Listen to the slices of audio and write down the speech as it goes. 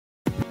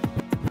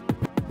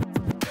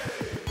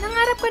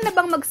Pangarap ka na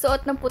bang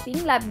magsuot ng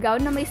puting lab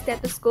gown na may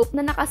stethoscope na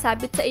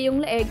nakasabit sa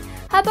iyong leeg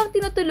habang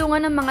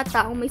tinutulungan ng mga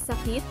taong may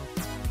sakit?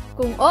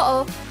 Kung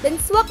oo, then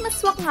swak na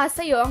swak nga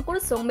sa iyo ang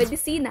kursong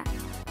medisina.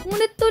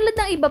 Ngunit tulad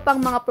ng iba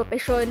pang mga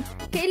propesyon,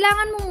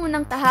 kailangan mo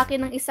munang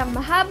tahakin ng isang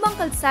mahabang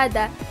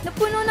kalsada na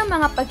puno ng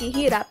mga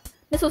paghihirap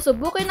na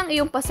susubukin ng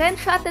iyong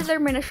pasensya at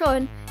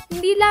determinasyon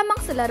hindi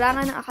lamang sa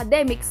larangan ng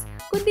academics,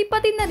 kundi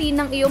pati na rin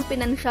ng iyong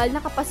pinansyal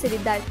na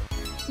kapasilidad.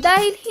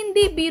 Dahil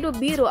hindi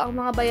biro-biro ang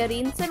mga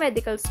bayarin sa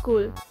medical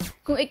school.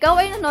 Kung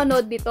ikaw ay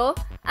nanonood dito,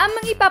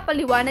 amang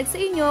ipapaliwanag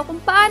sa inyo kung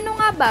paano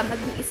nga ba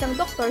maging isang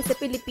doktor sa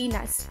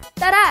Pilipinas.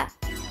 Tara!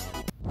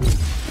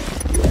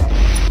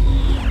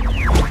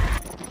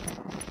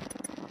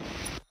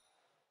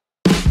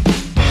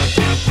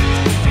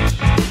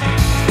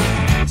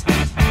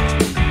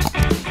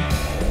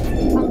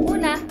 Ang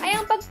una ay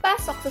ang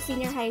pagpasok sa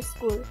senior high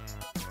school.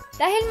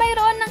 Dahil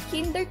mayroon ng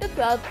Kinder to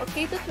 12 o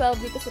K-12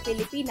 dito sa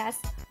Pilipinas,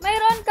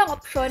 mayroon kang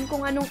opsyon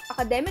kung anong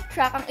academic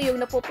track ang iyong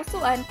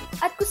napupusuan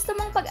at gusto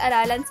mong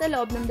pag-aralan sa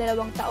loob ng 2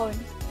 taon.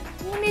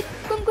 Ngunit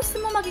kung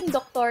gusto mong maging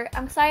doktor,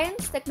 ang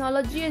Science,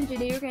 Technology,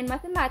 Engineering, and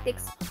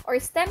Mathematics or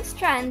STEM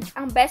strand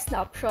ang best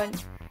na opsyon.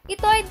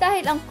 Ito ay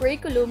dahil ang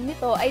curriculum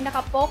nito ay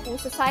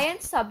nakapokus sa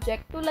science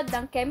subject tulad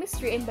ng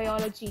chemistry and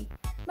biology.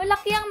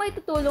 Malaki ang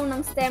maitutulong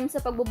ng STEM sa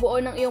pagbubuo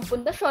ng iyong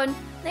pundasyon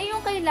na iyong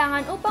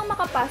kailangan upang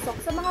makapasok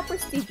sa mga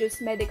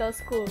prestigious medical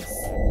schools.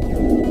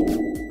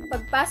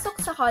 Pagpasok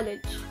sa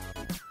college.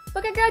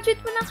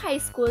 Pagka-graduate mo ng high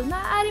school,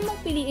 maaari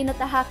mong piliin na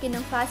tahakin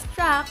ng fast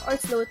track or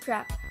slow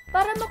track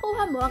para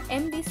makuha mo ang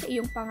MD sa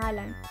iyong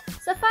pangalan.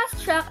 Sa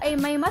fast track ay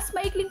may mas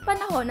maikling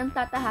panahon ang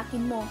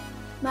tatahakin mo.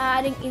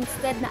 Maaaring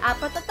instead na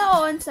 4 na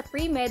taon sa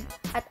pre-med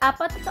at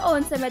 4 na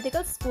taon sa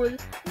medical school,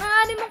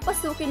 maaari mong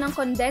pasukin ng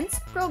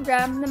condensed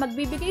program na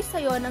magbibigay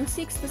sa iyo ng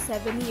 6 to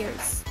 7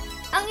 years.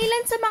 Ang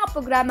ilan sa mga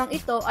programang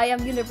ito ay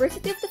ang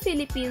University of the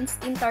Philippines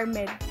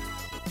Intermed.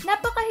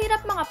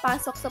 Napakahirap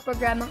makapasok sa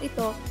programang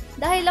ito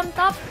dahil ang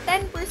top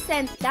 10%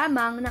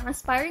 lamang ng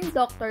aspiring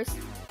doctors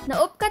na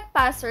upkat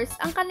passers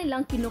ang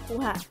kanilang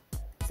kinukuha.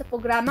 Sa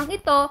programang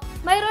ito,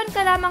 mayroon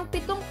ka lamang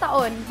 7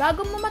 taon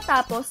bago mo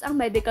matapos ang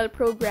medical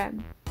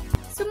program.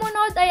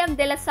 Sumunod ay ang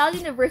De La Salle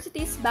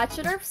University's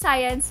Bachelor of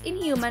Science in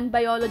Human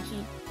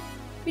Biology.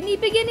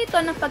 Binibigyan ito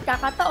ng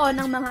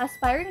pagkakataon ng mga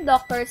aspiring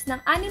doctors ng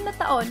 6 na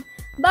taon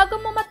bago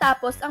mo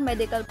matapos ang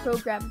medical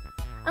program.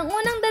 Ang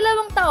unang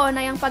 2 taon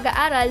ay ang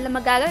pag-aaral na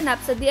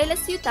magaganap sa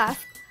DLSU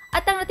Taft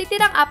at ang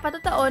natitirang 4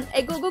 na taon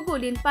ay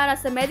gugugulin para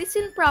sa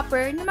medicine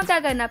proper na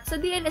magaganap sa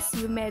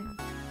DLSU Med.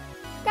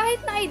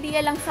 Kahit na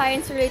ideal ang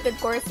science-related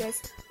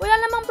courses, wala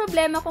namang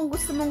problema kung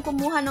gusto mong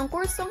kumuha ng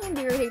kursong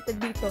hindi related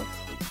dito.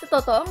 Sa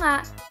totoo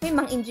nga, may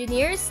mga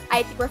engineers,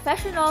 IT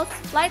professionals,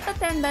 flight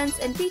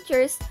attendants, and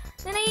teachers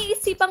na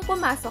naiisipang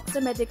pumasok sa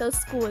medical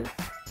school.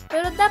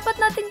 Pero dapat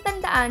nating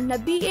tandaan na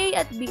BA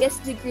at BS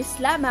degrees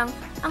lamang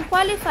ang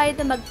qualified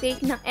na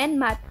mag-take ng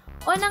NMAT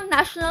o ng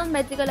National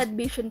Medical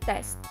Admission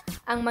Test,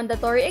 ang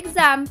mandatory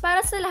exam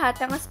para sa lahat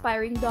ng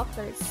aspiring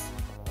doctors.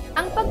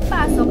 Ang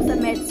pagpasok sa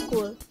med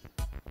school.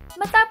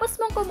 Matapos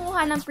mong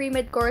kumuha ng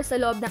pre-med course sa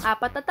loob ng 4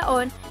 na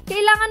taon,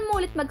 kailangan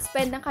mo ulit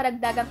mag-spend ng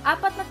karagdagang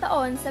 4 na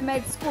taon sa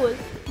med school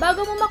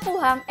bago mo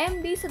makuha ang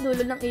MD sa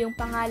dulo ng iyong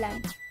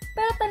pangalan.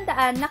 Pero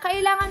tandaan na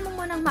kailangan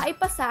mo munang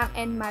maipasa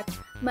ang NMAT.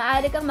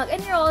 Maaari kang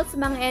mag-enroll sa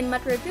mga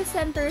NMAT review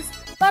centers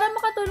para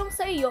makatulong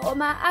sa iyo o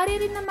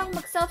maaari rin namang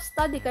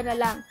mag-self-study ka na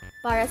lang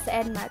para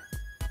sa NMAT.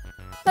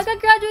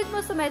 Pagka-graduate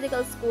mo sa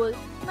medical school,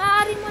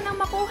 maaari mo nang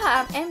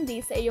makuha ang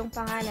MD sa iyong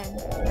pangalan.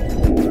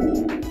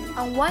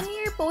 Ang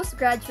 1-year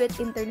postgraduate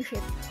internship.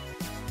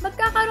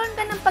 Magkakaroon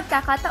ka ng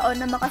pagkakataon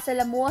na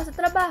makasalamuha sa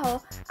trabaho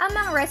ang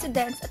mga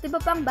residents at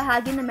iba pang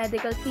bahagi ng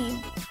medical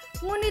team.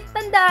 Ngunit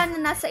tandaan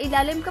na nasa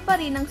ilalim ka pa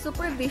rin ng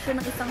supervision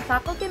ng isang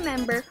faculty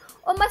member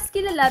o mas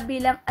kilala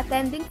bilang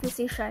attending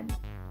physician.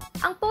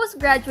 Ang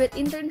postgraduate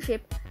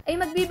internship ay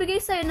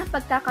magbibigay sa iyo ng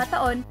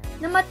pagkakataon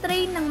na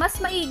matrain ng mas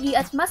maigi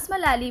at mas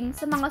malalim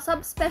sa mga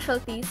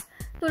subspecialties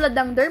tulad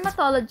ng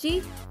dermatology,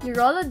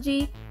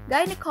 neurology,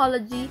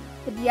 gynecology,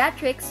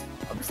 pediatrics,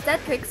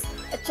 obstetrics,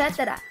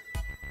 etc.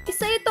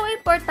 Isa itong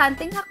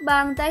importanteng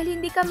hakbang dahil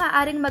hindi ka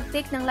maaaring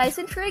mag-take ng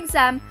licensure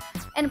exam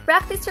and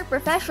practice your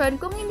profession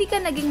kung hindi ka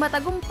naging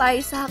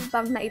matagumpay sa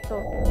hakbang na ito.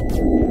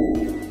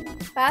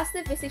 Pass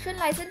the physician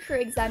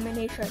licensure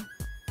examination.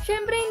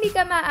 Siyempre, hindi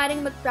ka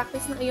maaaring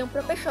mag-practice ng iyong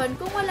profesyon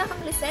kung wala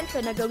kang lisensya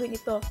na gawin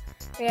ito.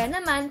 Kaya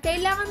naman,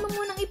 kailangan mo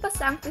munang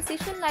ipasa ang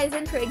physician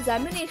licensure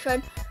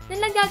examination na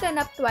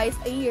nagaganap twice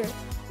a year,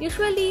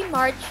 usually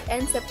March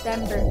and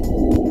September.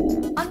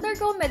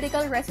 Undergo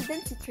medical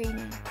residency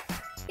training.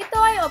 Ito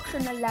ay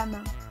optional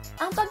lamang.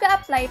 Ang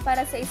pag-a-apply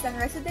para sa isang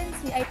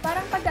residency ay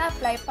parang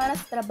pag-a-apply para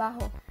sa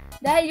trabaho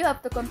dahil you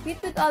have to compete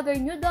with other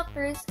new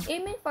doctors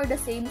aiming for the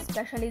same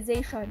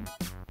specialization.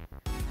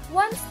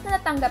 Once na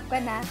natanggap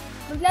ka na,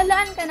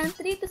 maglalaan ka ng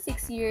 3 to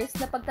 6 years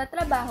na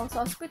pagtatrabaho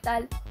sa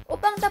ospital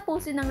upang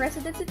tapusin ang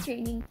residency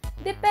training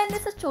depende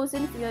sa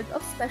chosen field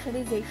of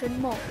specialization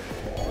mo.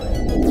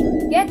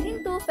 Get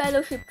into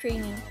fellowship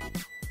training.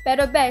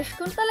 Pero besh,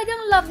 kung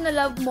talagang love na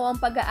love mo ang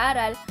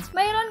pag-aaral,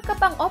 mayroon ka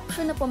pang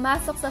option na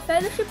pumasok sa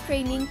fellowship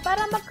training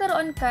para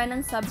magkaroon ka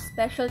ng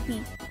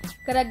subspecialty.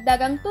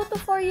 Karagdagang 2 to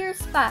 4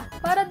 years pa,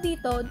 para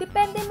dito,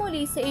 depende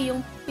muli sa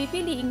iyong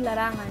pipiliing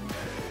larangan.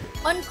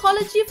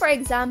 Oncology, for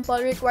example,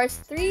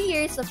 requires 3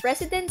 years of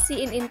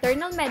residency in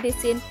internal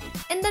medicine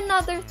and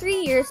another 3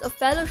 years of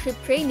fellowship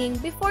training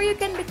before you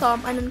can become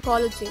an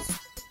oncologist.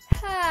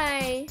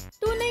 Hay,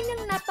 tunay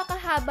ngang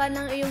napakahaba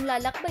ng iyong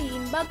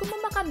lalakbayin bago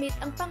mo makamit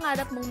ang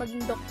pangarap mong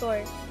maging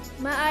doktor.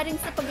 Maaring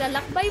sa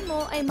paglalakbay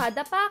mo ay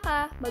madapa ka,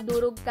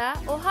 madurog ka,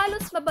 o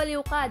halos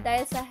mabaliw ka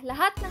dahil sa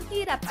lahat ng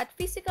hirap at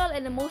physical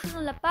and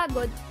emotional na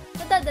pagod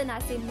na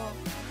dadanasin mo.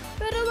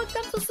 Pero wag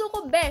kang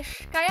susuko,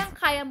 besh.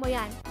 Kayang-kaya mo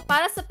yan.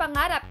 Para sa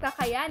pangarap,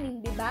 kakayanin,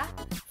 di ba?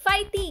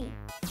 Fighting!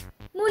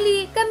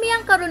 Muli, kami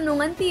ang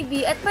Karunungan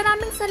TV at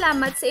maraming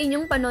salamat sa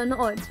inyong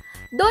panonood.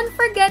 Don't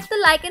forget to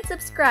like and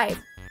subscribe.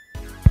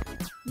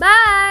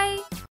 Bye!